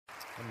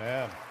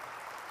Amen.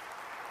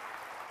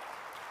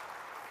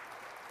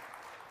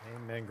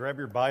 Amen. Grab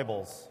your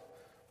Bibles.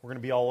 We're going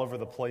to be all over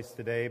the place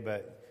today,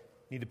 but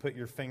you need to put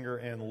your finger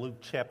in Luke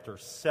chapter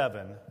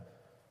 7.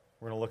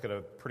 We're going to look at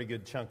a pretty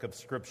good chunk of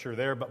Scripture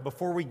there. But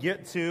before we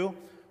get to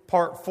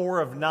part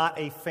 4 of Not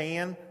a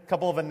Fan, a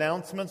couple of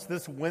announcements.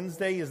 This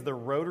Wednesday is the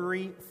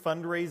Rotary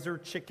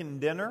Fundraiser Chicken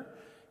Dinner,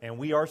 and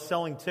we are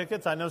selling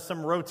tickets. I know some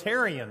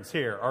Rotarians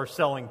here are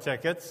selling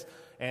tickets,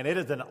 and it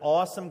is an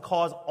awesome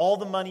cause. All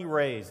the money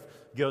raised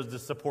goes to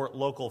support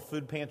local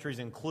food pantries,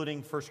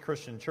 including First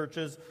Christian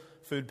Church's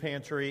food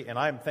pantry, and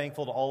I am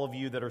thankful to all of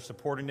you that are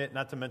supporting it,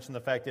 not to mention the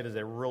fact it is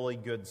a really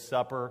good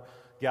supper.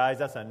 Guys,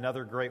 that's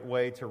another great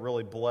way to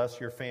really bless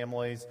your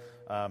families.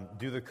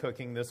 Do the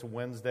cooking this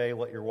Wednesday.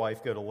 Let your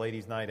wife go to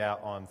Ladies' Night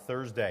Out on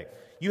Thursday.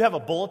 You have a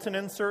bulletin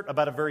insert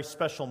about a very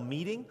special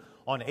meeting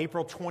on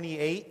April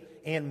 28th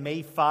and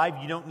May 5.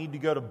 You don't need to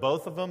go to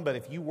both of them, but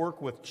if you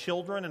work with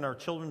children in our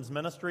children's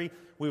ministry,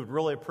 we would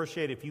really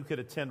appreciate if you could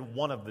attend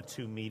one of the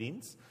two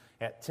meetings.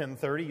 At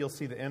 10:30, you'll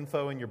see the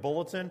info in your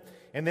bulletin.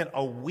 And then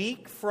a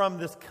week from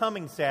this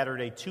coming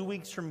Saturday, 2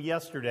 weeks from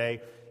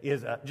yesterday,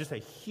 is just a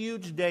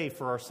huge day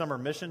for our summer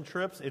mission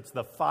trips. It's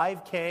the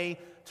 5K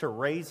to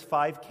Raise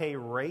 5K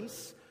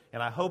race.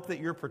 And I hope that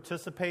you're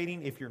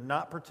participating. If you're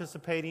not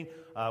participating,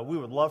 we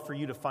would love for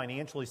you to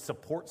financially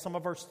support some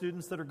of our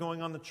students that are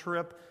going on the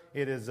trip.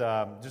 It is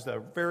just a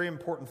very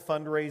important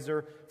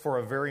fundraiser for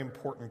a very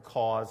important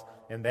cause.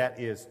 And that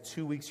is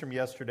 2 weeks from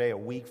yesterday, a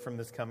week from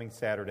this coming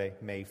Saturday,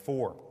 May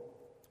 4.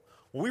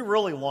 Well, we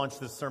really launched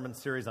this sermon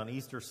series on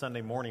Easter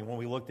Sunday morning when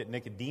we looked at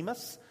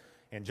Nicodemus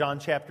in John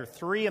chapter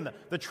 3 and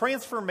the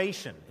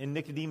transformation in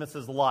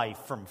Nicodemus' life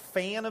from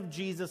fan of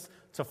Jesus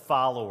to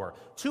follower.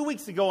 2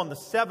 weeks ago on the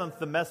 7th,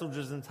 the message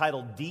is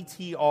entitled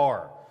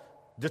DTR,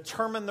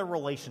 Determine the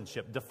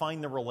Relationship, Define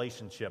the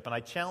Relationship. And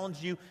I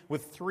challenged you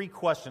with 3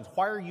 questions.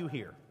 Why are you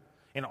here?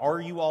 And are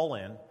you all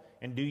in?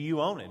 And do you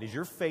own it? Is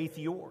your faith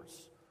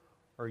yours?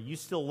 Or are you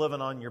still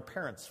living on your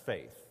parents'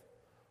 faith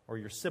or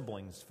your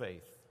siblings'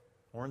 faith?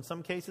 Or in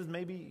some cases,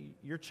 maybe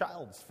your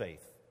child's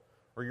faith,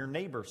 or your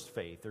neighbor's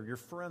faith, or your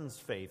friend's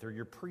faith, or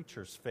your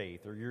preacher's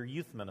faith, or your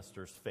youth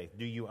minister's faith.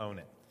 Do you own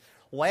it?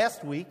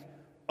 Last week,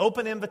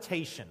 Open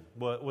Invitation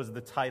was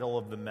the title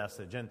of the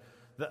message. And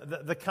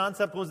the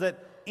concept was that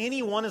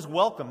anyone is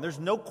welcome. There's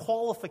no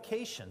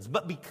qualifications.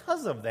 But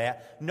because of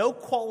that, no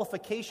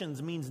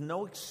qualifications means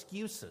no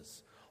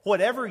excuses.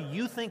 Whatever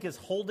you think is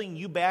holding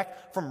you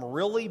back from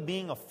really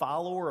being a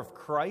follower of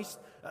Christ,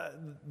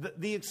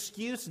 the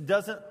excuse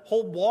doesn't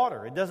hold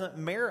water. It doesn't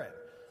merit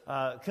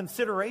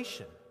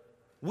consideration.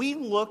 We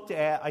looked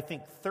at, I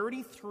think,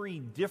 33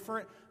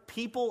 different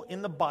people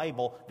in the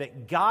Bible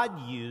that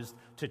God used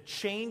to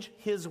change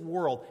His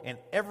world, and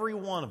every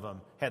one of them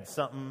had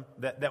something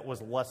that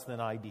was less than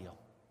ideal.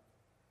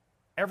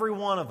 Every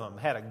one of them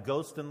had a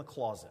ghost in the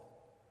closet.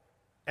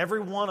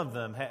 Every one of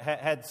them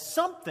had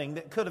something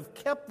that could have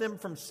kept them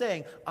from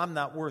saying, I'm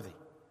not worthy.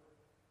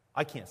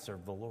 I can't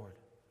serve the Lord.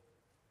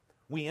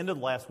 We ended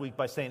last week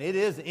by saying it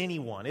is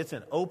anyone. It's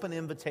an open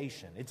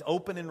invitation. It's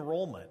open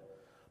enrollment,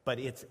 but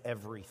it's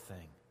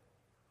everything.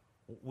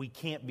 We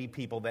can't be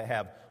people that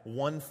have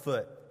 1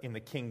 foot in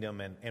the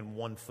kingdom and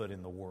 1 foot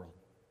in the world.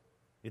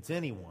 It's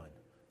anyone,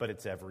 but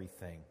it's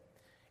everything.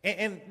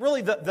 And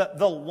really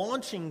the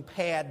launching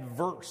pad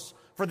verse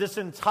for this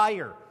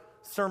entire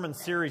sermon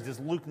series is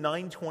Luke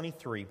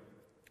 9:23,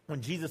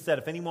 when Jesus said,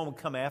 if anyone would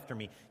come after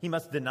me, he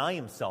must deny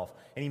himself,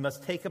 and he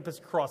must take up his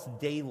cross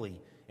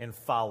daily and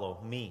follow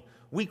me.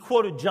 We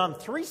quoted John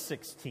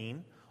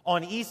 3:16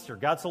 on Easter.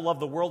 God so loved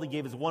the world, he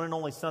gave his one and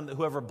only Son, that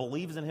whoever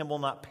believes in him will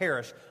not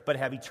perish, but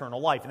have eternal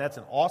life. And that's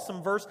an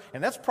awesome verse,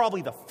 and that's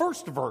probably the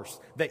first verse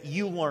that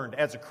you learned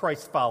as a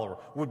Christ follower,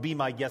 would be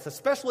my guess,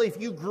 especially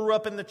if you grew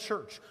up in the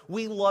church.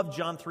 We love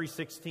John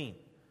 3:16.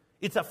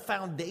 It's a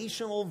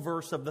foundational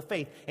verse of the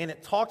faith, and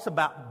it talks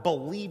about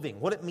believing,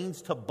 what it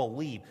means to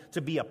believe,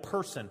 to be a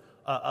person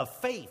of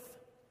faith.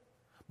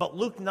 But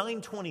Luke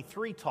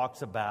 9:23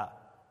 talks about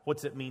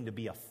what's it mean to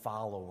be a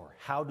follower.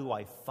 How do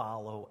I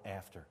follow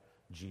after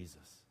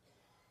Jesus?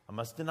 I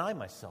must deny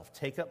myself,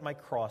 take up my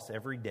cross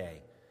every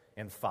day,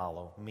 and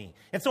follow me.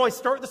 And so I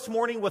start this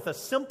morning with a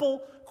simple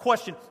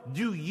question.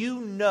 Do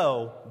you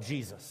know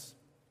Jesus?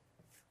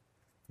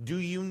 Do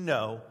you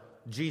know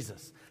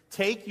Jesus?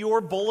 Take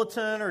your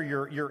bulletin or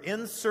your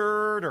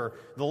insert or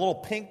the little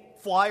pink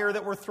flyer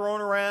that we're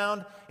throwing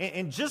around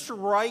and just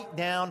write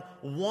down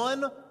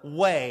one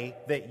way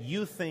that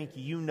you think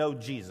you know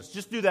Jesus.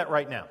 Just do that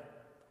right now.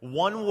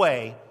 One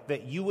way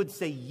that you would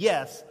say,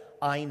 yes,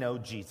 I know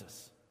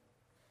Jesus.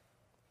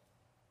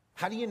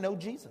 How do you know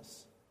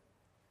Jesus?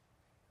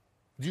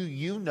 Do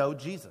you know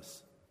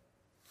Jesus?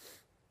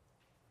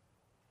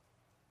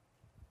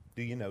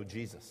 Do you know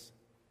Jesus?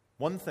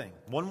 One thing,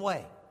 one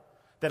way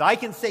that I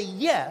can say,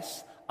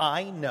 yes,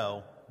 I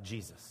know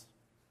Jesus.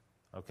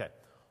 Okay,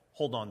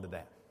 hold on to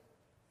that.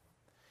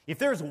 If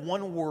there's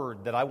one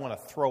word that I want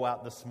to throw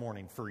out this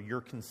morning for your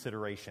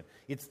consideration,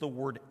 it's the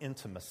word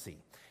intimacy.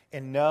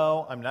 And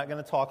no, I'm not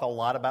going to talk a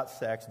lot about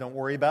sex. Don't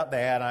worry about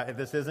that.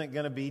 This isn't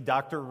going to be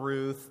Dr.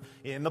 Ruth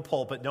in the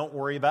pulpit. Don't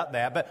worry about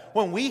that. But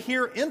when we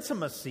hear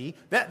intimacy,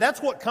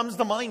 that's what comes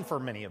to mind for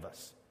many of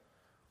us.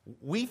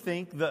 We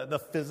think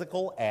the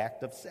physical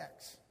act of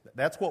sex.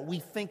 That's what we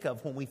think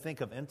of when we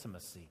think of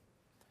intimacy.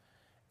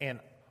 And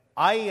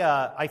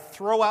I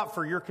throw out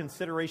for your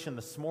consideration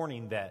this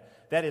morning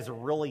that is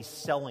really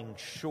selling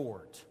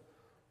short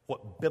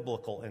what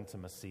biblical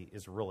intimacy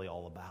is really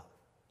all about.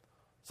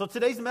 So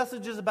today's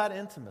message is about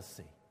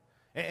intimacy.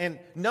 And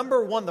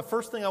number one, the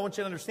first thing I want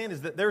you to understand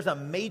is that there's a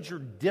major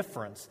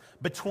difference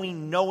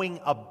between knowing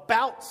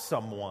about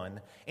someone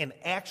and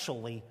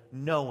actually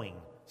knowing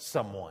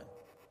someone.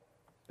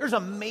 There's a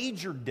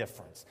major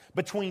difference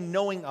between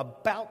knowing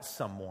about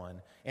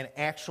someone and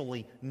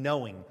actually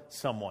knowing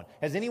someone.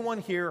 Has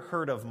anyone here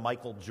heard of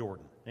Michael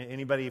Jordan?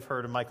 Anybody have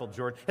heard of Michael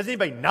Jordan? Has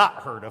anybody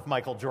not heard of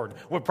Michael Jordan?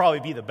 Would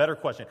probably be the better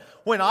question.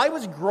 When I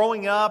was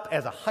growing up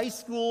as a high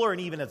schooler and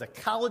even as a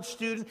college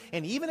student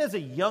and even as a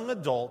young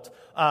adult,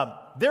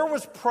 there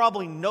was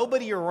probably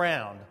nobody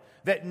around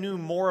that knew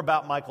more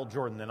about Michael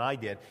Jordan than I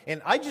did.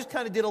 And I just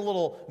kind of did a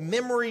little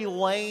memory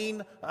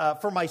lane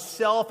for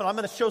myself, and I'm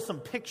going to show some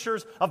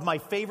pictures of my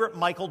favorite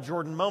Michael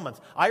Jordan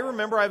moments. I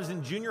remember I was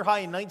in junior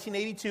high in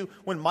 1982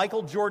 when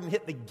Michael Jordan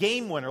hit the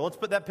game winner. Let's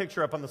put that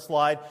picture up on the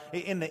slide.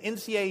 In the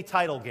NCAA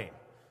title game.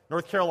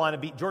 North Carolina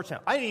beat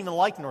Georgetown. I didn't even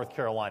like North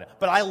Carolina,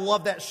 but I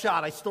love that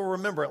shot. I still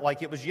remember it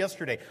like it was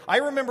yesterday. I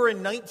remember in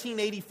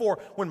 1984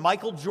 when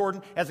Michael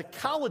Jordan, as a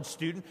college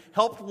student,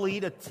 helped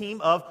lead a team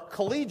of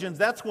collegians.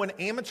 That's when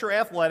amateur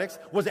athletics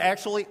was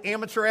actually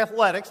amateur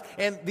athletics,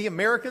 and the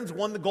Americans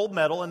won the gold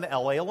medal in the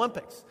LA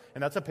Olympics.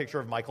 And that's a picture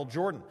of Michael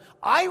Jordan.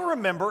 I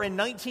remember in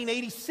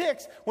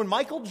 1986 when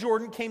Michael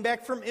Jordan came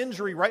back from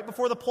injury right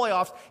before the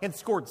playoffs and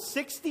scored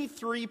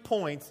 63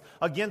 points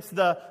against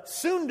the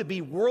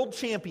soon-to-be world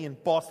champion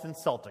Boston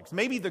Celtics.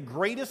 Maybe the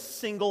greatest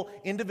single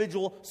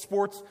individual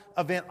sports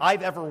event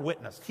I've ever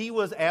witnessed. He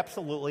was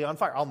absolutely on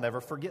fire. I'll never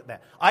forget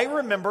that. I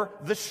remember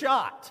the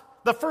shot.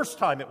 The first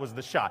time it was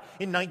the shot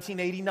in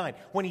 1989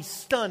 when he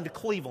stunned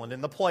Cleveland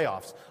in the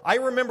playoffs. I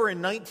remember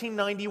in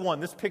 1991,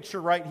 this picture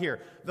right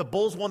here, the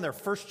Bulls won their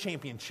first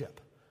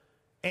championship.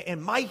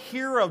 And my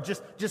hero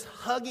just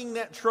hugging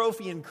that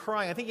trophy and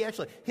crying. I think he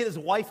actually hit his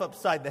wife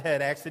upside the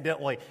head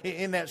accidentally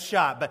in that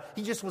shot, but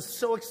he just was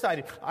so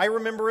excited. I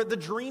remember the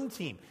Dream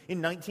Team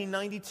in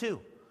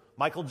 1992.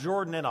 Michael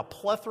Jordan and a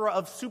plethora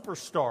of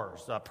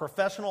superstars,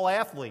 professional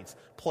athletes,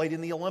 played in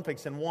the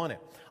Olympics and won it.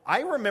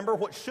 I remember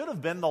what should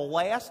have been the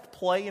last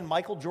play in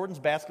Michael Jordan's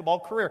basketball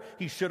career.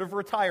 He should have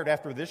retired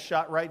after this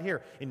shot right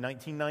here in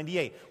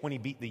 1998 when he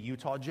beat the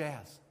Utah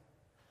Jazz.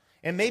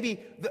 And maybe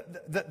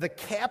the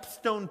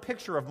capstone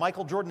picture of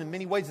Michael Jordan in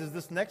many ways is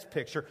this next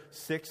picture,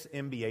 6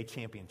 NBA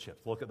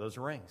championships. Look at those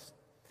rings.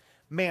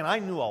 Man, I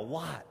knew a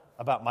lot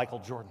about Michael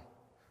Jordan.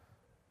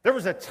 There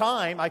was a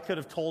time I could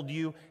have told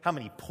you how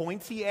many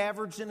points he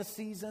averaged in a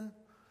season.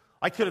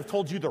 I could have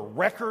told you the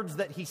records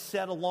that he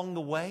set along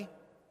the way.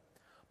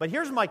 But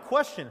here's my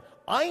question.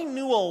 I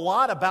knew a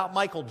lot about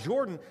Michael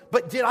Jordan,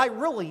 but did I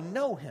really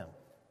know him?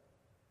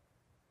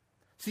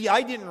 See,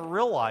 I didn't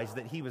realize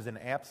that he was an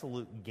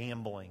absolute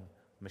gambling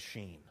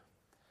machine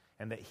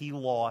and that he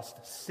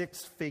lost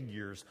 6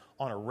 figures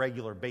on a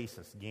regular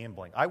basis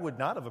gambling. I would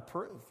not have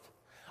approved.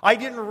 I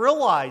didn't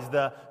realize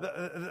the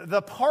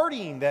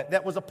partying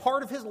that was a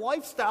part of his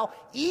lifestyle,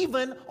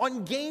 even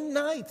on game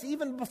nights,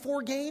 even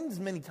before games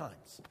many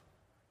times.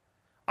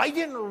 I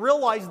didn't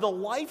realize the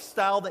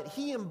lifestyle that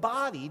he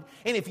embodied.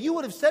 And if you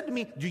would have said to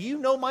me, do you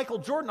know Michael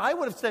Jordan? I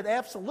would have said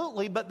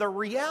absolutely. But the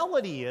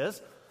reality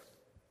is,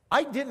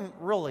 I didn't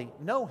really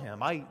know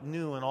him. I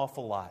knew an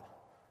awful lot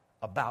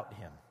about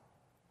him.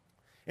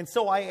 And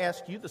so I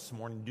ask you this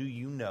morning, do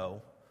you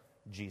know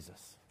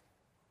Jesus?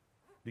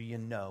 Do you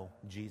know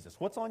Jesus?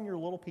 What's on your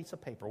little piece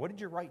of paper? What did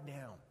you write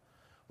down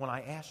when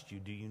I asked you,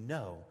 do you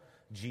know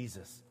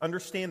Jesus?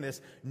 Understand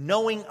this,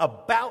 knowing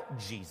about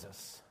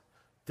Jesus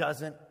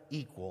doesn't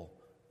equal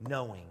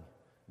knowing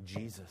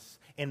Jesus.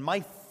 And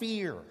my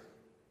fear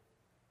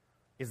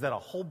is that a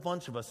whole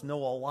bunch of us know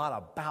a lot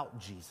about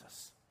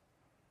Jesus,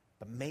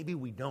 but maybe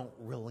we don't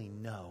really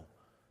know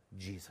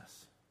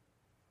Jesus.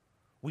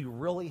 We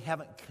really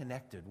haven't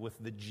connected with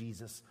the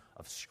Jesus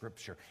of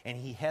Scripture, and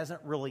he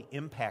hasn't really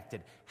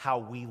impacted how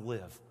we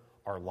live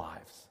our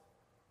lives.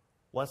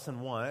 Lesson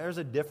 1, there's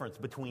a difference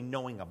between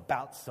knowing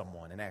about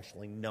someone and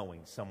actually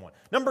knowing someone.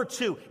 Number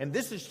 2, and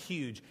this is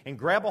huge, and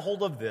grab a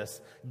hold of this,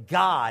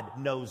 God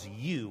knows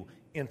you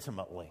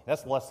intimately.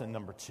 That's lesson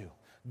number 2.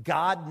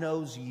 God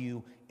knows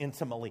you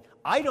intimately.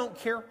 I don't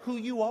care who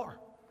you are.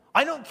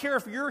 I don't care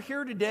if you're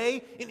here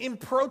today in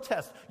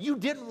protest. You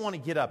didn't want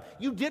to get up.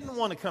 You didn't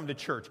want to come to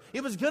church.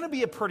 It was going to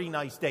be a pretty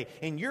nice day,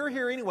 and you're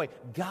here anyway.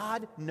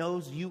 God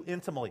knows you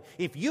intimately.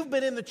 If you've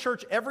been in the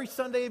church every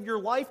Sunday of your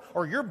life,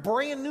 or you're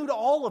brand new to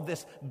all of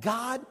this,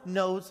 God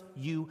knows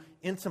you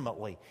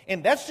intimately.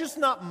 And that's just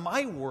not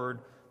my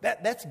word.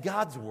 That's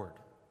God's word.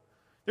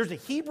 There's a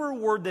Hebrew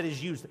word that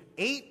is used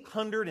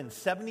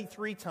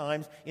 873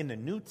 times in the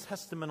New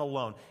Testament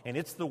alone, and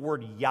it's the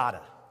word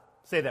yada.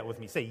 Say that with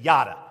me. Say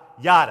yada,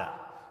 yada.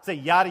 Say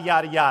yada,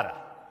 yada, yada.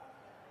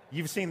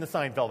 You've seen the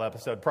Seinfeld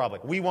episode, probably.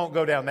 We won't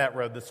go down that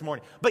road this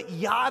morning. But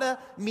yada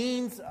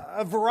means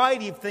a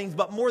variety of things,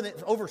 but more than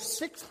over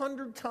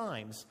 600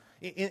 times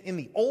in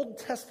the Old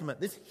Testament,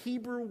 this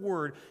Hebrew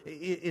word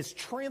is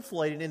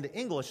translated into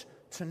English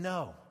to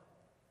know.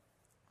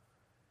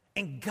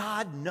 And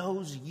God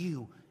knows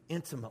you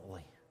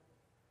intimately.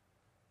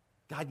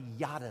 God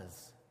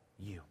yadas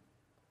you.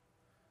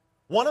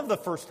 One of the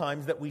first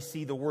times that we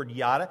see the word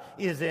yada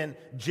is in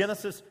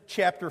Genesis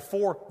chapter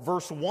 4,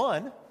 verse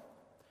 1.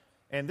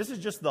 And this is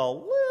just the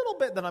little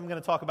bit that I'm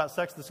going to talk about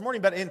sex this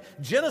morning. But in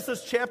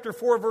Genesis chapter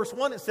 4, verse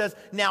 1, it says,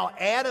 "Now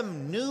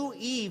Adam knew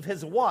Eve,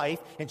 his wife,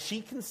 and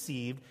she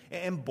conceived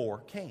and bore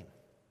Cain."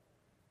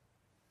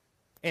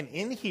 And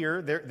in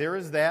here, there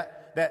is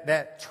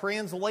that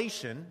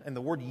translation, and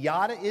the word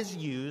yada is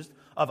used,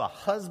 of a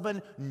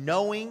husband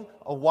knowing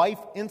a wife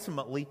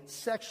intimately,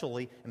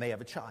 sexually, and they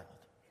have a child.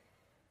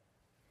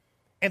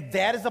 And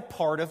that is a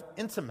part of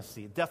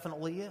intimacy. It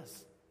definitely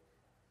is.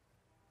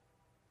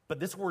 But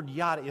this word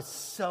yada is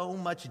so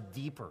much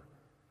deeper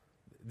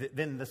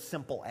than the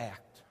simple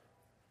act.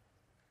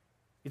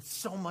 It's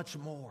so much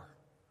more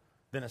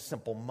than a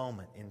simple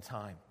moment in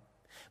time.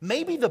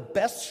 Maybe the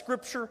best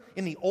scripture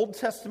in the Old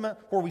Testament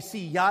where we see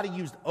yada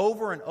used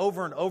over and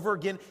over and over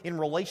again in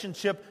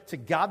relationship to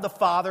God the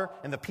Father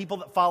and the people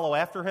that follow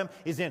after him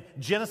is in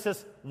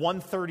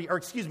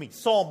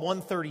Psalm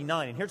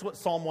 139. And here's what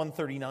Psalm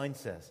 139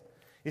 says.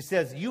 It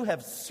says, "You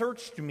have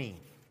searched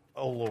me,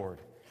 O Lord,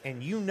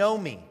 and you know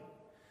me.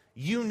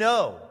 You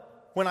know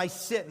when I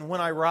sit and when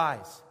I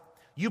rise.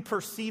 You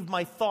perceive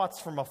my thoughts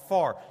from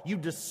afar. You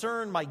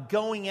discern my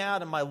going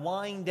out and my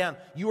lying down.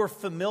 You are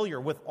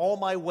familiar with all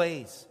my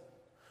ways.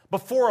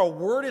 Before a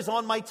word is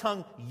on my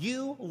tongue,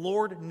 you,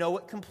 Lord, know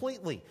it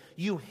completely.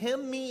 You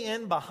hem me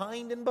in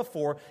behind and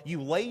before.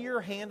 You lay your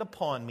hand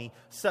upon me.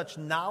 Such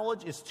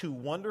knowledge is too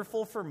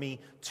wonderful for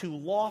me, too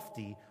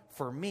lofty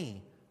for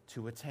me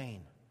to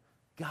attain."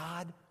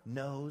 God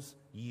knows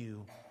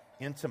you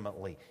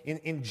intimately.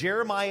 In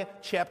Jeremiah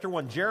chapter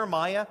 1,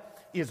 Jeremiah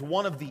is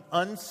one of the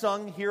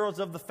unsung heroes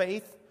of the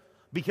faith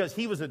because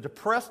he was a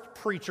depressed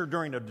preacher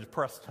during a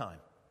depressed time.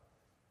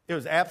 It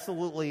was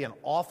absolutely an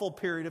awful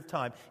period of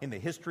time in the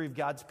history of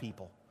God's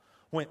people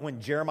when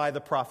Jeremiah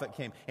the prophet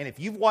came. And if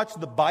you've watched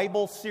the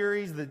Bible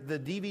series, the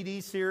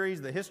DVD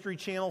series, the History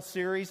Channel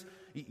series,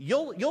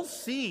 you'll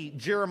see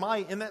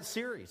Jeremiah in that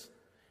series.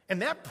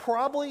 And that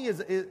probably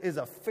is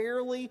a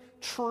fairly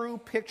true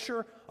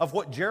picture of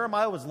what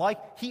Jeremiah was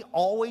like. He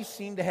always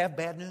seemed to have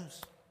bad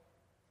news.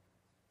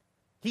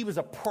 He was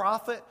a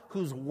prophet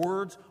whose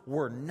words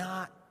were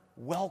not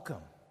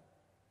welcome.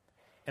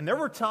 And there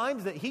were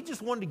times that he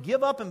just wanted to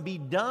give up and be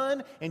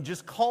done and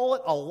just call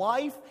it a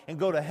life and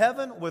go to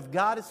heaven with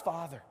God his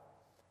Father.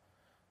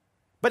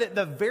 But at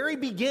the very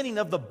beginning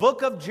of the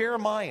book of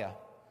Jeremiah,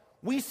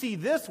 we see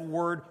this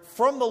word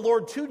from the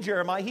Lord to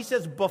Jeremiah. He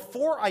says,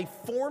 "Before I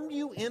formed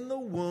you in the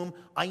womb,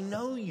 I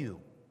know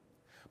you.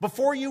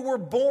 Before you were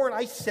born,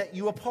 I set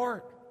you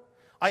apart.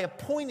 I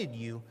appointed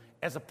you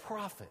as a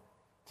prophet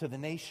to the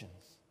nations."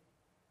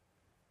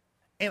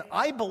 And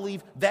I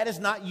believe that is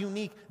not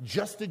unique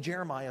just to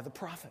Jeremiah the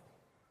prophet.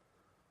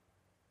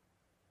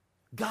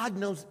 God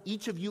knows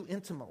each of you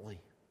intimately.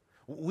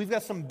 We've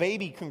got some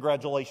baby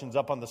congratulations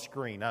up on the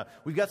screen.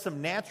 We've got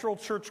some natural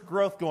church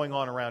growth going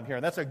on around here,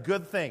 and that's a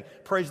good thing.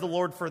 Praise the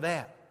Lord for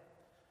that.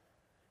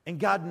 And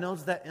God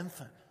knows that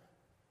infant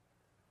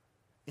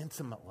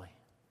intimately,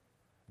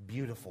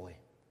 beautifully.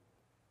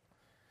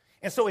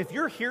 And so if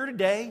you're here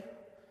today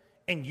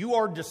and you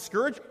are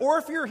discouraged, or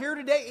if you're here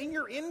today and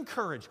you're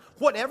encouraged,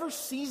 whatever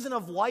season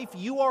of life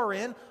you are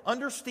in,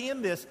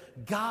 understand this: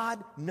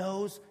 God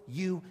knows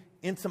you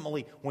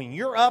intimately. When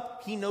you're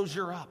up, he knows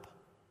you're up.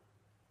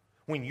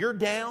 When you're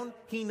down,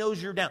 he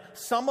knows you're down.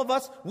 Some of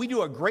us, we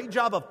do a great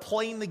job of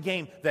playing the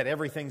game that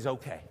everything's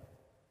okay.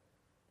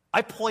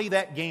 I play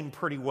that game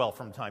pretty well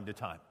from time to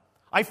time.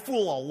 I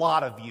fool a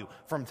lot of you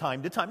from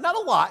time to time. Not a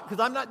lot, because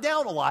I'm not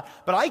down a lot,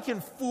 but I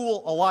can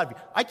fool a lot of you.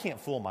 I can't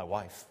fool my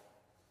wife.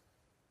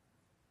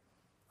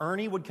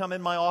 Ernie would come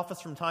in my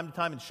office from time to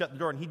time and shut the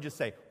door, and he'd just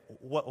say,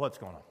 what's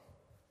going on?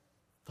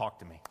 Talk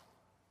to me.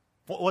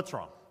 What's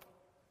wrong?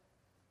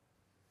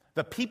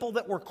 The people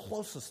that we're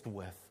closest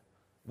with,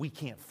 we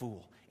can't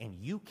fool. And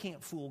you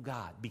can't fool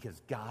God because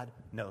God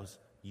knows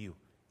you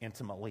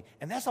intimately.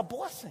 And that's a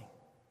blessing.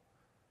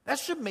 That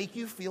should make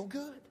you feel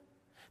good.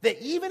 That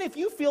even if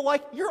you feel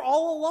like you're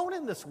all alone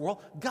in this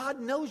world, God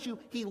knows you,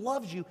 he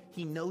loves you,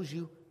 he knows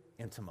you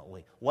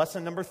intimately.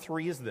 Lesson number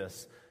 3 is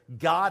this: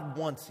 God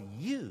wants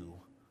you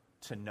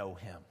to know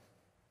him.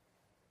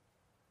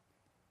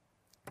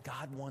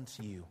 God wants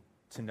you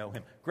to know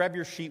him. Grab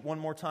your sheet one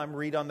more time,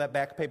 read on that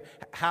back page.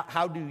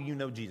 How do you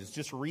know Jesus?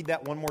 Just read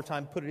that one more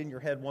time, put it in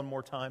your head one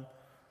more time.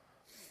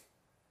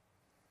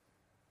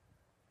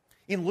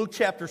 In Luke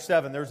chapter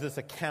 7, there's this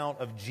account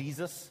of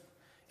Jesus,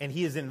 and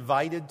he is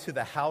invited to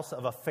the house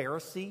of a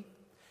Pharisee.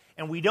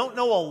 And we don't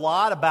know a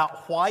lot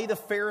about why the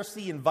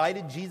Pharisee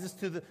invited Jesus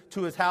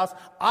to his house.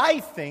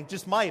 I think,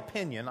 just my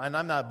opinion, and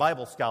I'm not a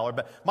Bible scholar,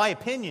 but my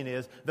opinion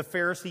is the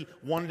Pharisee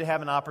wanted to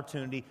have an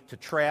opportunity to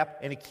trap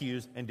and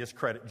accuse and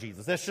discredit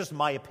Jesus. That's just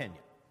my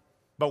opinion.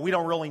 But we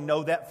don't really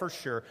know that for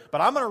sure. But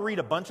I'm going to read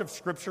a bunch of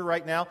scripture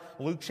right now,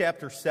 Luke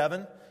chapter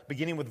 7,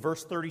 beginning with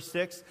verse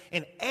 36.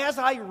 And as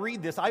I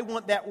read this, I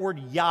want that word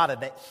yada,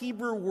 that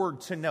Hebrew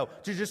word to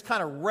just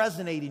kind of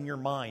resonate in your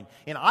mind.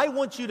 And I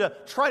want you to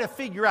try to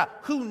figure out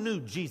who knew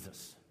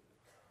Jesus.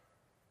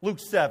 Luke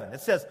 7,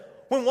 it says,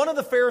 when one of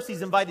the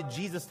Pharisees invited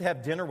Jesus to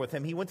have dinner with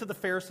him, he went to the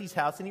Pharisee's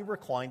house and he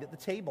reclined at the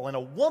table. And a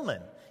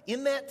woman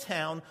in that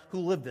town who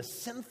lived a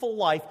sinful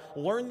life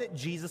learned that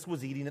Jesus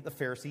was eating at the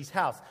Pharisee's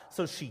house.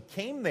 So she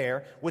came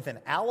there with an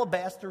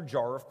alabaster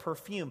jar of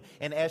perfume.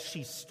 And as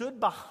she stood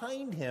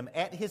behind him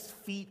at his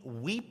feet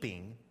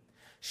weeping,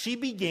 she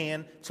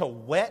began to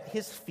wet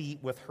his feet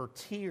with her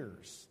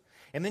tears.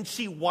 And then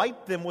she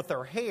wiped them with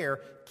her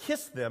hair,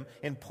 kissed them,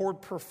 and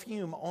poured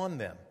perfume on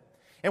them.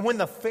 And when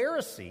the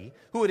Pharisee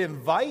who had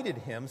invited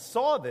him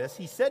saw this,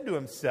 he said to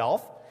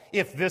himself,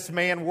 if this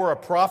man were a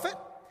prophet,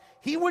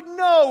 he would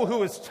know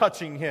who is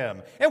touching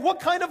him and what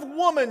kind of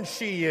woman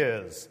she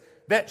is,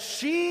 that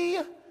she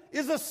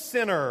is a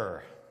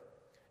sinner.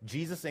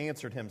 Jesus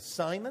answered him,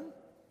 Simon,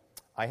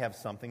 I have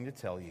something to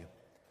tell you.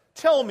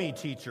 Tell me,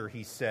 teacher,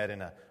 he said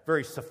in a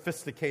very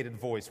sophisticated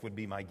voice would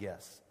be my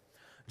guess.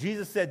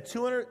 Jesus said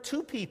 2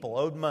 people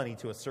owed money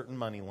to a certain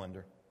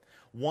moneylender.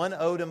 One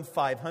owed him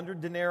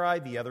 500 denarii,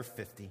 the other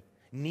 50.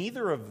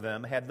 Neither of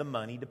them had the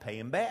money to pay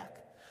him back.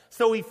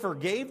 So he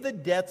forgave the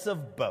debts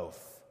of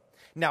both.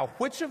 Now,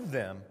 which of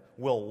them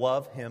will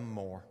love him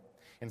more?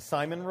 And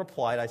Simon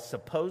replied, I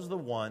suppose the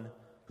one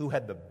who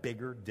had the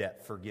bigger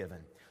debt forgiven.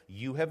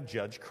 You have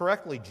judged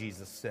correctly,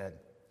 Jesus said.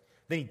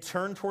 Then he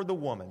turned toward the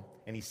woman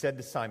and he said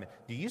to Simon,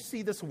 do you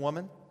see this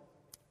woman?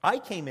 I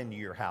came into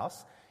your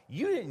house.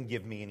 You didn't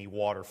give me any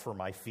water for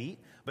my feet,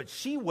 but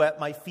she wet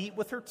my feet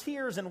with her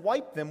tears and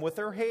wiped them with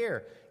her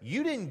hair.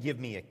 You didn't give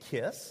me a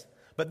kiss,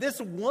 but this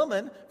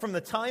woman, from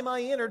the time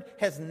I entered,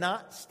 has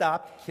not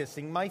stopped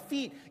kissing my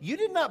feet. You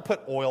did not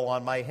put oil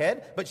on my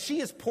head, but she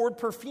has poured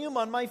perfume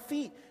on my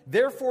feet.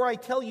 Therefore, I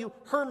tell you,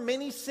 her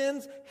many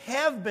sins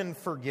have been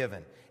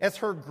forgiven, as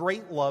her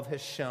great love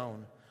has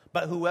shown.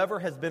 But whoever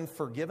has been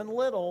forgiven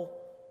little,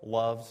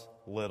 loves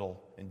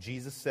little. And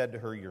Jesus said to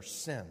her, your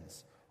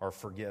sins are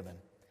forgiven.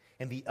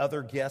 And the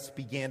other guests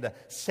began to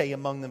say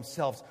among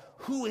themselves,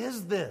 who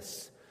is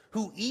this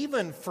who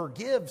even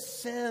forgives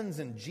sins?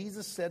 And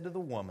Jesus said to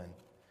the woman,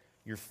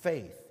 your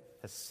faith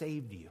has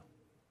saved you.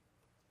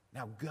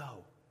 Now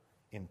go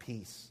in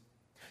peace.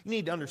 You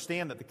need to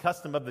understand that the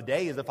custom of the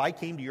day is if I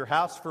came to your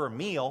house for a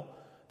meal,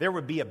 there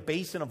would be a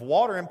basin of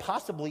water and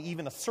possibly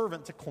even a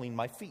servant to clean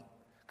my feet,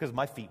 because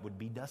my feet would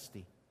be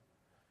dusty.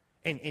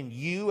 And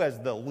you, as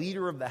the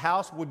leader of the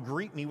house, would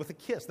greet me with a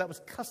kiss. That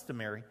was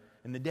customary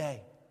in the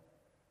day.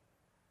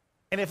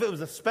 And if it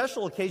was a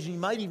special occasion, you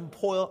might even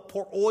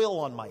pour oil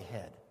on my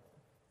head.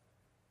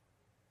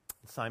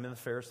 Simon the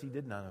Pharisee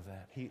did none of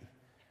that.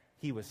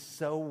 He was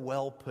so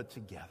well put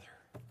together.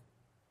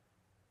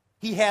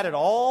 He had it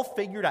all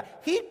figured out.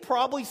 He'd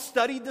probably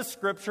studied the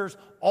scriptures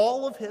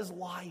all of his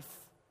life.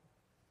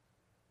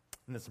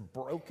 And this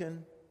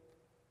broken,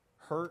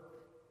 hurt,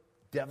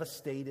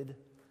 devastated,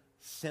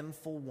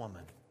 sinful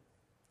woman,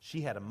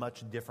 she had a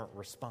much different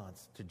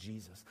response to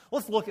Jesus.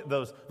 Let's look at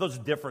those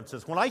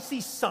differences. When I see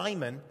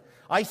Simon,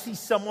 I see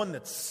someone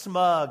that's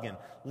smug and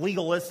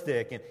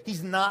legalistic, and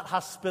he's not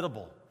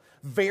hospitable,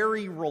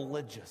 very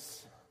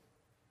religious.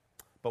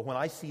 But when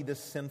I see this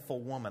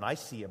sinful woman, I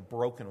see a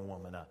broken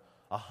woman,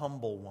 a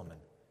humble woman.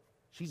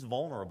 She's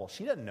vulnerable.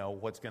 She doesn't know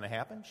what's going to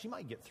happen. She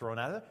might get thrown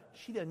out of there.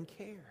 She doesn't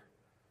care.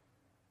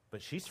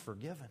 But she's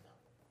forgiven.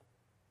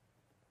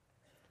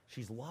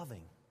 She's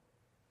loving,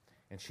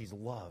 and she's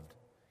loved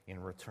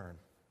in return.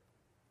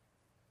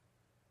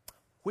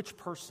 Which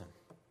person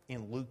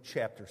in Luke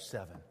chapter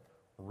 7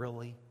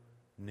 really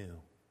knew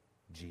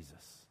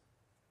Jesus?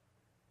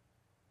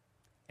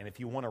 And if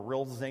you want a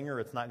real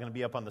zinger, it's not going to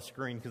be up on the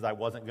screen because I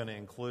wasn't going to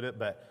include it,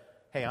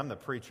 but hey, I'm the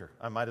preacher.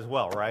 I might as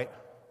well, right?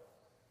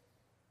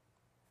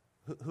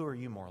 Who are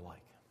you more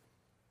like?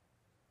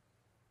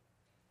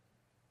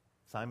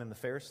 Simon the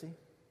Pharisee?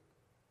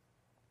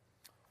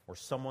 Or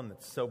someone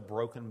that's so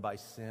broken by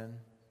sin,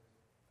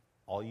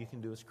 all you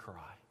can do is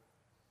cry.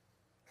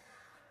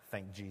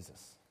 Thank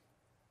Jesus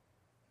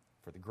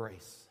for the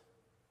grace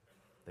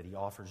that he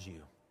offers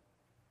you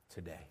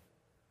today.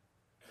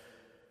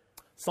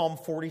 Psalm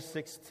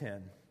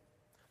 46:10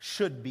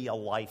 should be a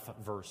life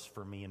verse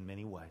for me in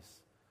many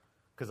ways.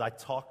 Because I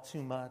talk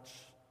too much,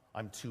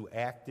 I'm too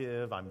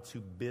active, I'm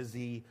too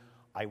busy,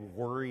 I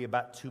worry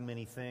about too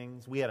many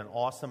things. We had an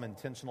awesome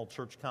intentional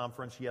church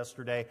conference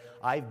yesterday.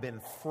 I've been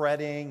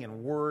fretting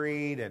and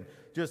worried and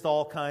just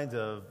all kinds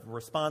of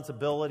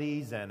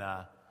responsibilities, and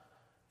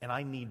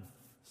I need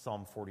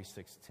Psalm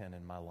 46:10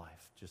 in my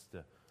life, just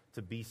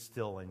to be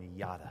still and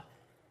yada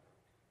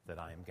that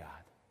I am God.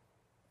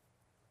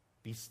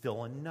 Be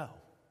still and know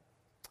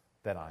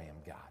that I am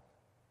God.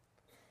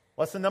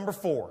 Lesson number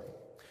 4.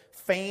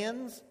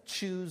 Fans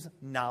choose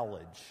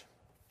knowledge,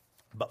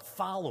 but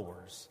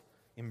followers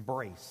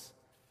embrace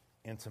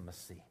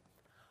intimacy.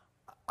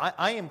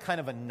 I am kind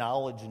of a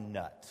knowledge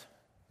nut.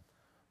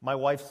 My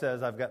wife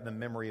says I've got the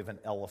memory of an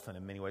elephant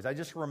in many ways. I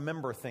just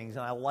remember things,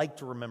 and I like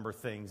to remember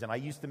things. And I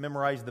used to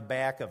memorize the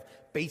back of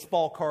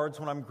baseball cards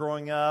when I'm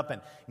growing up,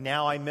 and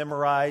now I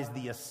memorize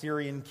the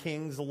Assyrian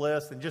kings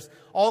list and just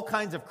all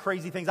kinds of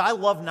crazy things. I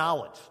love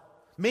knowledge.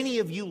 Many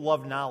of you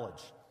love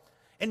knowledge.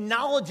 And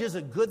knowledge is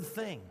a good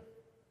thing.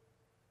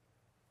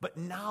 But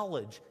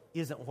knowledge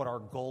isn't what our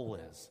goal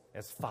is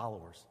as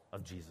followers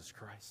of Jesus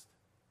Christ.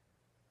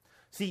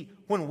 See,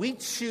 when we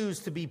choose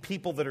to be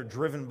people that are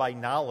driven by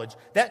knowledge,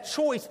 that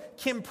choice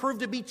can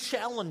prove to be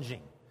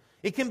challenging.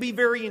 It can be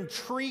very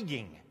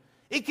intriguing.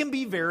 It can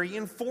be very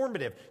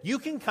informative. You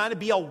can kind of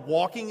be a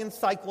walking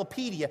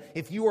encyclopedia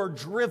if you are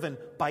driven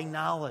by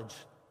knowledge.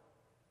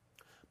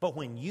 But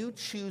when you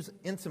choose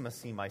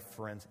intimacy, my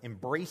friends,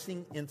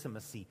 embracing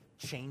intimacy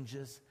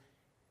changes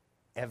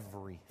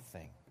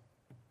everything.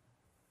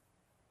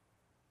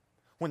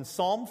 When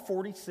Psalm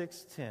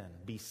 46:10,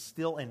 be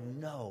still and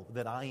know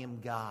that I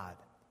am God,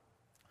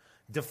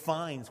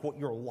 defines what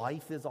your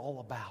life is all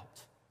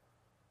about,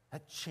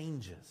 that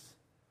changes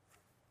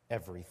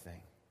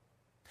everything.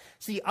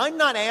 See, I'm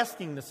not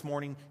asking this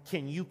morning,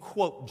 can you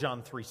quote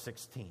John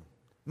 3:16?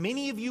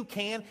 Many of you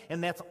can,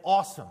 and that's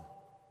awesome.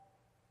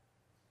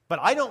 But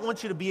I don't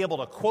want you to be able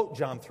to quote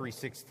John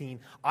 3:16.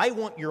 I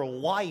want your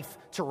life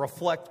to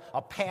reflect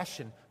a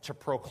passion to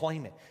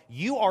proclaim it.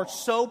 You are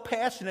so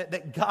passionate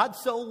that God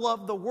so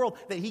loved the world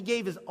that He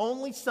gave His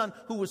only Son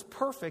who was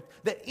perfect,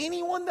 that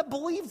anyone that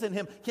believes in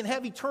Him can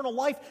have eternal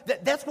life.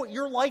 That's what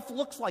your life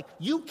looks like.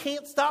 You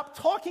can't stop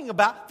talking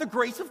about the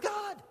grace of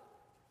God.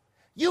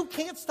 You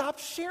can't stop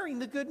sharing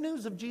the good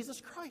news of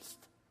Jesus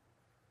Christ.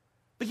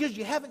 Because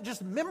you haven't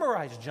just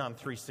memorized John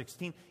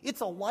 3:16.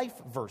 It's a life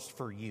verse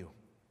for you.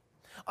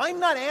 I'm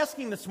not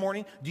asking this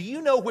morning, do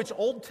you know which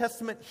Old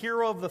Testament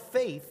hero of the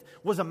faith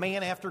was a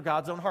man after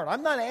God's own heart?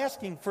 I'm not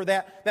asking for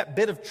that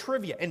bit of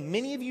trivia. And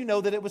many of you know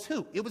that it was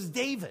who? It was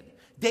David.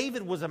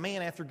 David was a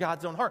man after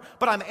God's own heart.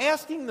 But I'm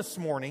asking this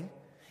morning,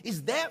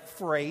 is that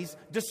phrase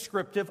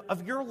descriptive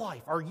of your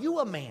life? Are you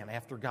a man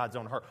after God's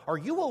own heart? Are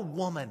you a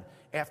woman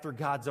after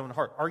God's own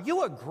heart? Are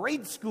you a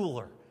grade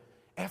schooler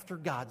after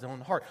God's own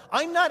heart?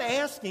 I'm not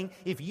asking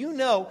if you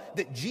know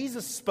that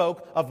Jesus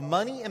spoke of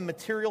money and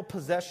material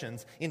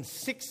possessions in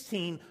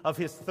 16 of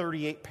His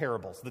 38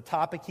 parables, the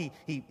topic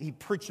he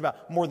preached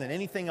about more than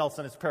anything else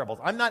in His parables.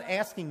 I'm not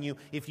asking you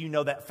if you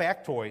know that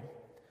factoid.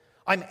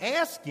 I'm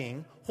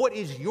asking, what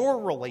is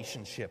your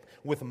relationship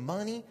with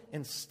money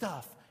and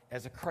stuff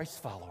as a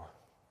Christ follower?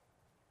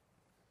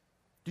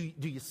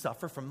 Do you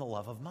suffer from the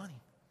love of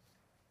money?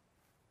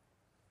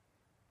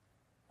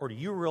 Or do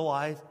you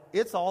realize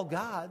it's all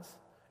God's,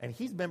 and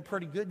He's been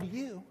pretty good to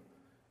you,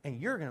 and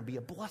you're going to be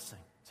a blessing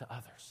to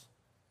others?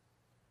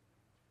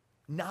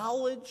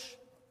 Knowledge,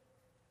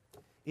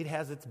 it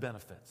has its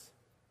benefits.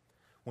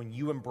 When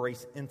you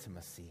embrace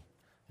intimacy,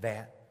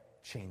 that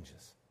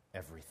changes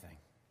everything.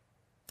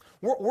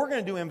 We're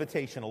going to do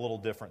invitation a little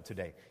different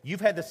today. You've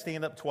had to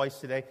stand up twice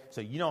today, so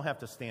you don't have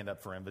to stand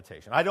up for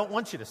invitation. I don't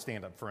want you to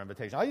stand up for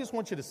invitation. I just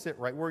want you to sit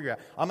right where you're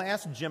at. I'm going to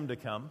ask Jim to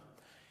come.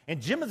 And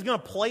Jim is going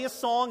to play a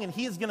song, and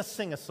he is going to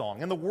sing a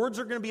song. And the words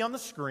are going to be on the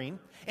screen.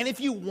 And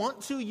if you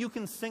want to, you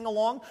can sing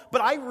along.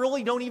 But I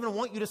really don't even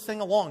want you to sing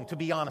along, to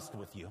be honest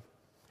with you.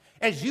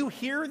 As you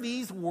hear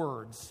these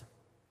words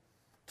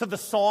to the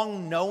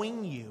song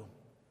Knowing You,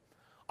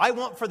 I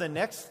want for the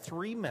next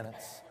 3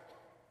 minutes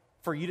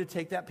for you to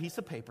take that piece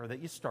of paper that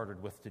you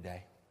started with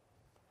today.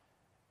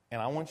 And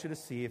I want you to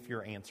see if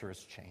your answer has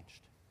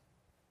changed.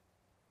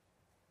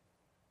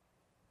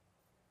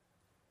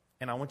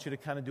 And I want you to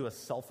kind of do a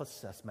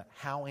self-assessment.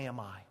 How am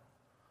I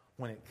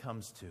when it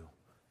comes to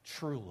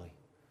truly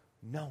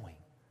knowing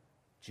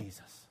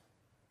Jesus?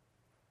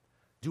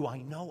 Do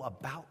I know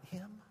about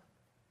Him?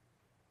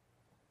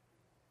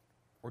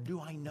 Or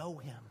do I know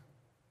Him?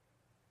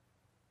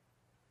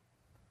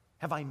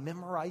 Have I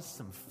memorized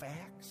some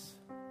facts?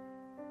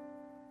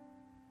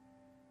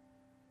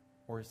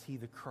 Or is He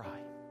the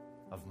cry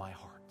of my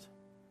heart?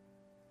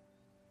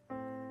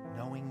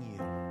 Knowing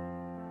You.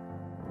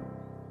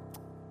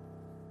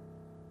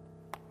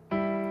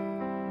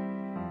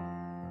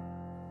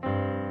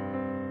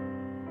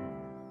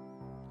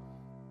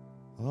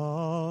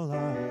 All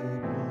I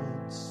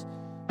once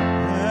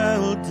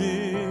held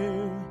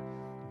dear,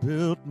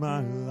 built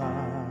my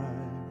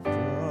life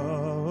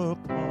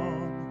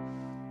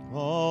upon.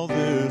 All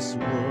this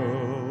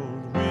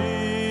world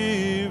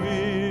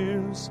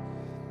reveres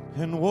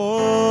and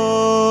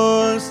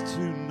was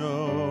to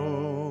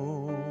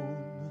know.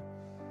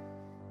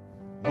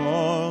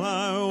 All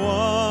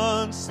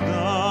I once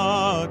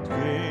thought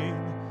gain,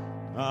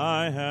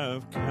 I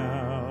have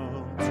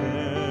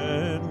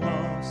counted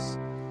loss,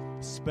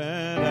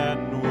 spent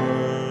and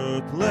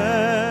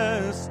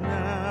worthless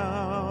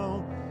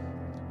now,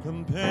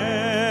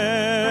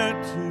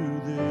 compared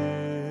to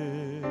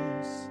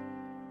this.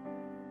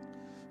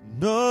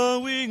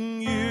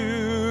 Knowing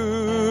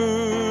You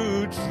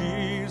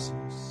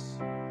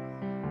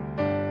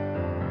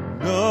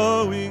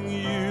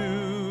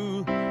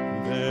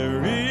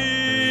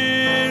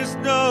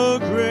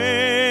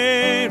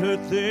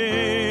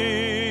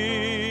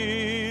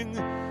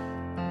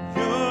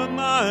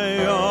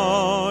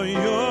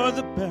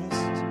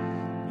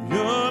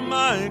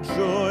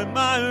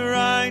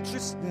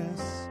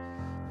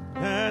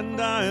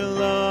I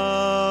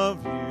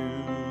love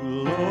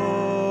you, Lord.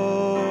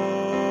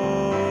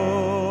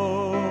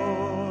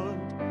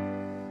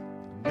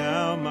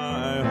 Now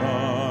my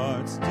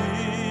heart's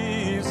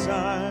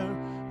desire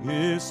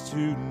is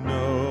to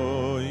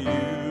know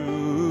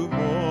you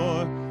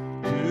more,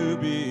 to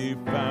be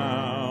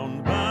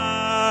found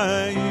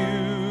by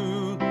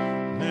you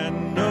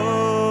and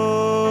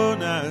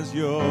known as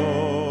yours,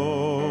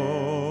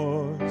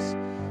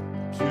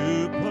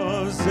 to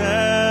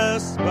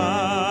possess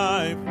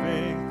by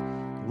faith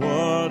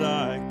what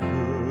I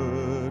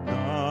could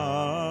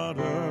not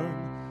earn,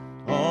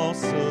 all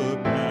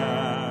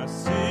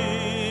surpassing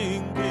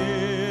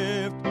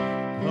gift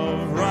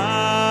of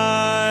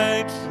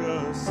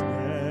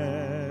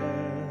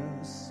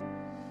righteousness,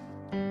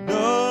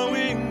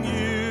 knowing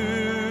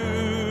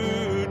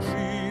you,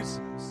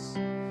 Jesus,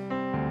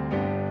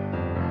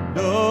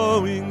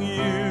 knowing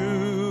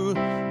you,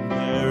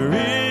 there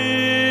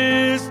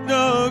is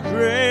no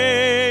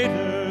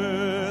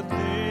greater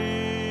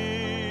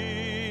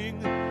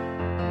thing.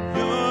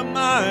 You're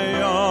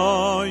my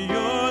all,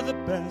 you're the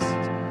best,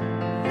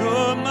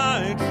 you're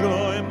my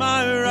joy,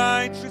 my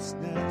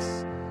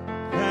righteousness,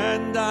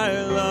 and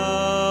I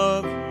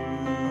love you,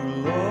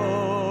 Lord.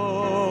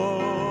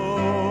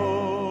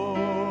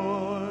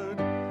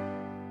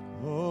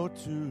 Oh,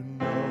 to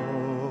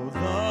know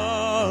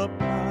the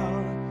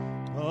power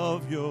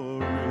of your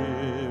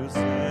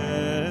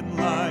risen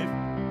life,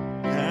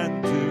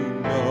 and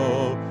to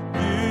know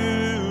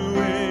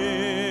you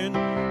in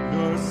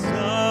your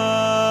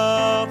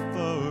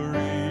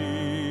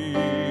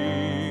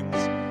sufferings,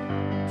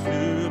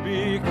 to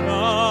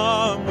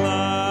become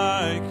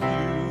like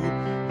you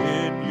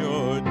in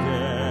your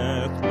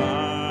death,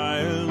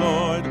 my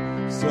Lord,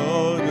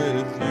 so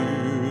with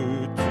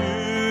you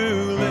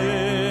to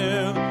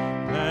live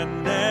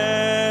and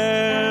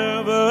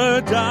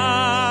never die,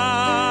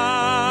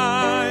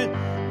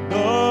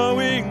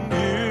 knowing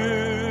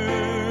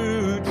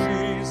you,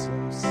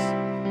 Jesus,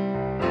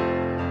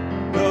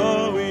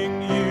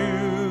 knowing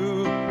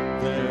you,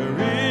 there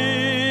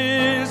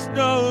is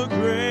no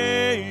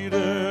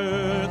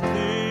greater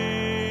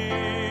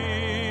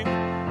thing.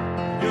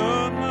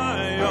 You're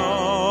my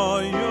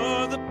all,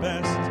 you're the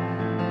best,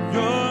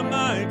 you're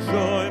my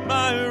joy,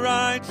 my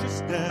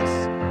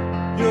righteousness,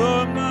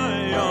 you're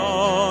my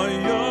all,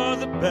 you're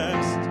the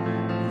best,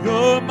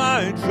 you're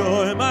my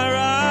joy, my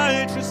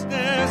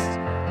righteousness,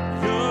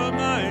 you're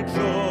my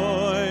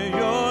joy,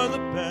 you're the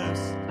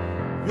best,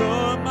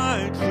 you're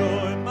my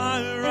joy,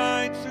 my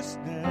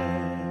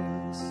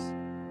righteousness,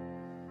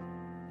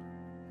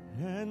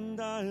 and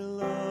I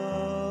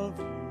love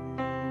you,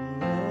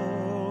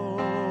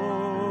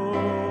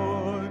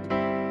 Lord,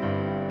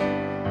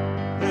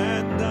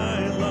 and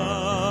I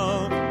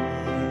love you,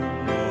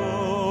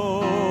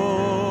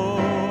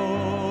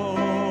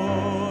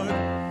 Lord,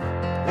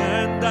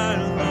 and I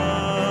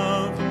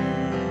love you,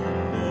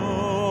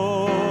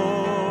 Lord.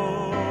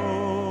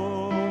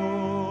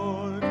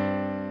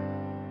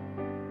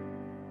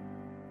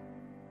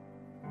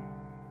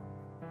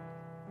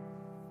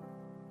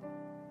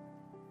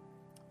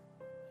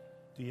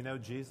 Do you know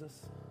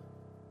Jesus?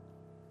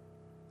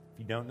 If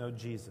you don't know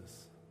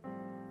Jesus,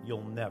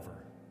 you'll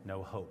never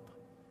know hope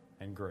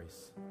and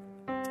grace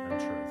and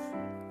truth.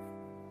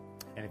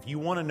 And if you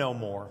want to know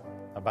more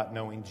about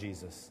knowing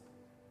Jesus,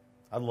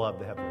 I'd love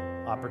to have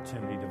the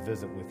opportunity to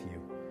visit with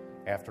you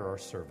after our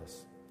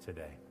service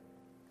today.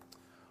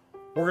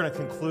 We're going to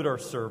conclude our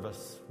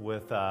service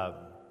with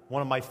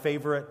one of my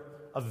favorite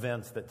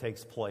events that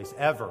takes place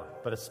ever,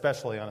 but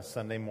especially on a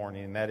Sunday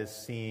morning, and that is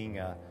seeing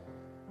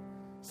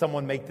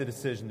someone make the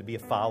decision to be a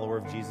follower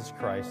of Jesus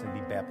Christ and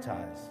be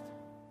baptized.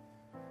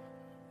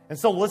 And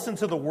so listen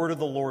to the word of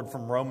the Lord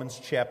from Romans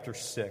chapter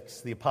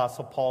 6. The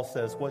Apostle Paul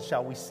says, "What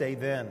shall we say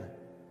then?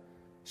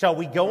 Shall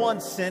we go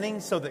on sinning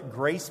so that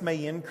grace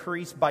may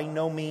increase? By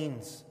no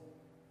means.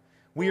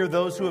 We are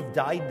those who have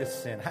died to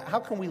sin.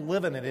 How can we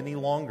live in it any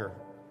longer?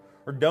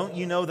 Or don't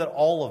you know that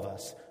all of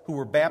us who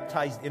were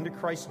baptized into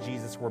Christ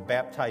Jesus were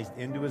baptized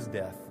into his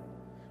death?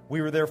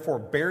 We were therefore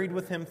buried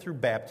with him through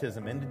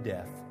baptism into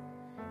death,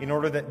 in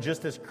order that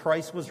just as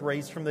Christ was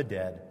raised from the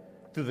dead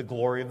through the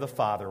glory of the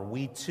Father,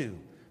 we too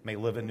may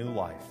live a new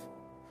life.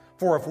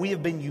 For if we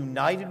have been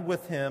united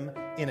with him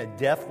in a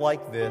death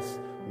like this,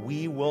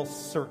 we will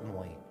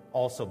certainly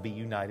also be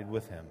united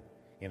with him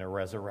in a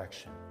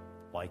resurrection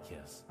like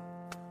his."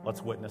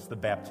 Let's witness the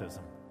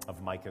baptism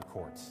of Micah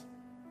Courts.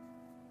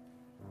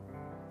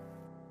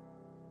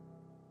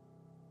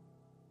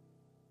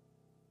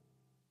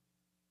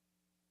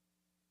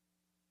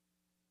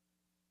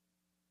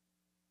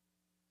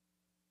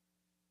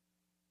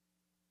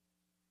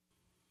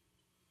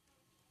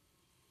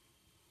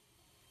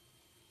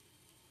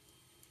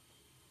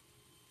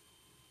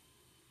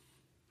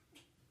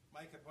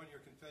 Mike, upon your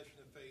confession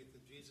of faith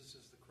that Jesus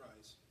is the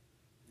Christ,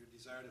 your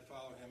desire to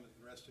follow him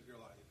the rest of your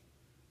life,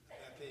 I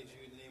baptize you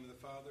in the name of the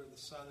Father, the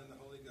Son, and the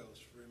Holy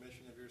Ghost for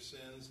remission of your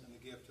sins and the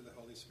gift of the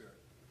Holy Spirit.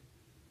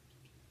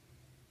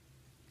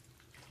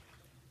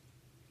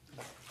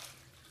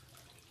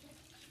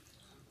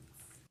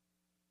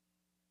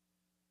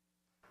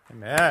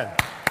 Amen.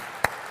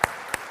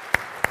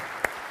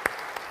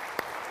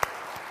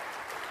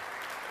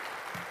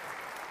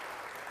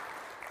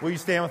 Will you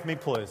stand with me,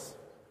 please?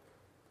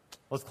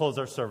 Let's close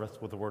our service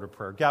with a word of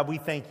prayer. God, we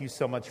thank you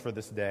so much for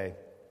this day.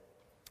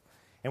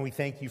 And we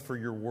thank you for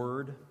your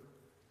word.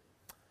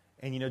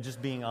 And,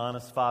 just being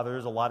honest, Father,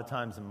 there's a lot of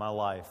times in my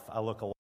life I look a